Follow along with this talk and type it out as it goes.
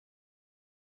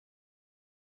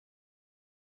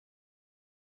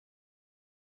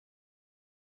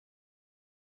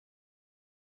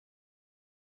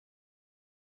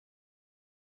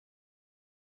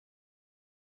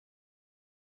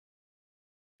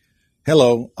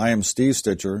Hello, I am Steve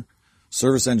Stitcher,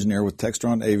 Service Engineer with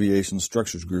Textron Aviation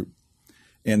Structures Group.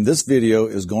 And this video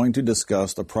is going to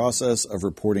discuss the process of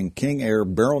reporting King Air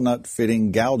barrel nut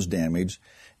fitting gouge damage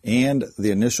and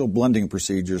the initial blending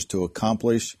procedures to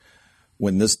accomplish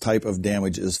when this type of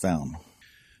damage is found.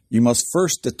 You must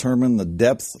first determine the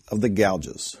depth of the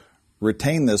gouges.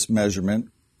 Retain this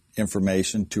measurement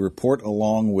information to report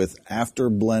along with after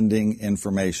blending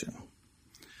information.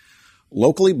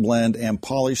 Locally blend and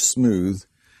polish smooth,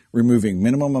 removing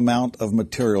minimum amount of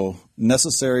material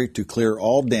necessary to clear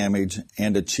all damage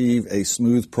and achieve a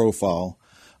smooth profile,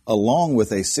 along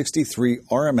with a 63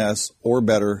 RMS or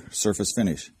better surface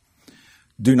finish.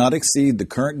 Do not exceed the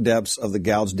current depths of the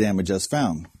gouge damage as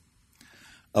found.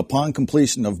 Upon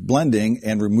completion of blending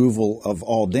and removal of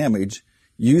all damage,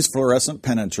 use fluorescent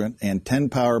penetrant and 10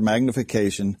 power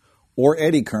magnification or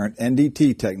eddy current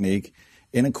NDT technique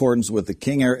in accordance with the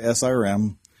King Air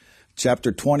SRM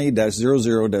Chapter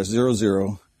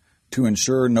 20-00-00 to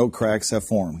ensure no cracks have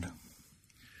formed.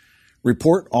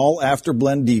 Report all after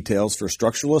blend details for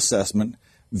structural assessment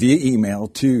via email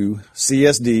to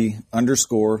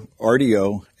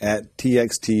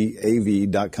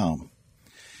csd_rdo@txtav.com.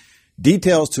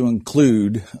 Details to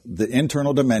include the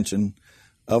internal dimension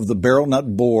of the barrel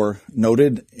nut bore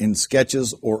noted in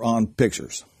sketches or on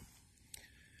pictures.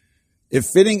 If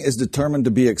fitting is determined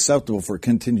to be acceptable for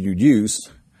continued use,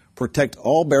 protect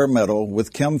all bare metal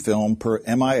with chem film per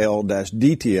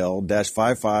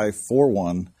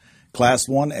MIL-DTL-5541 Class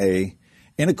 1A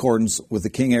in accordance with the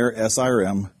King Air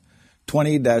SRM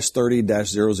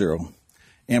 20-30-00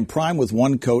 and prime with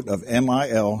one coat of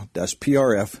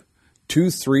MIL-PRF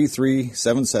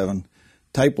 23377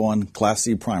 Type 1 Class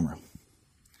C primer.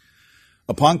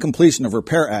 Upon completion of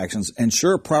repair actions,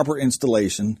 ensure proper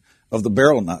installation of the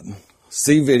barrel nut.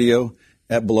 See video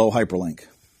at below hyperlink.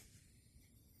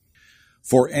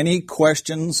 For any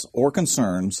questions or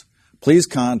concerns, please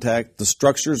contact the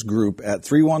Structures Group at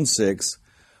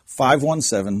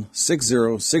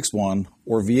 316-517-6061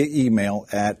 or via email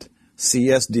at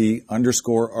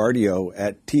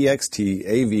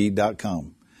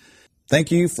csd_rdo@txtav.com. Thank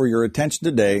you for your attention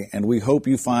today, and we hope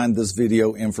you find this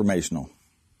video informational.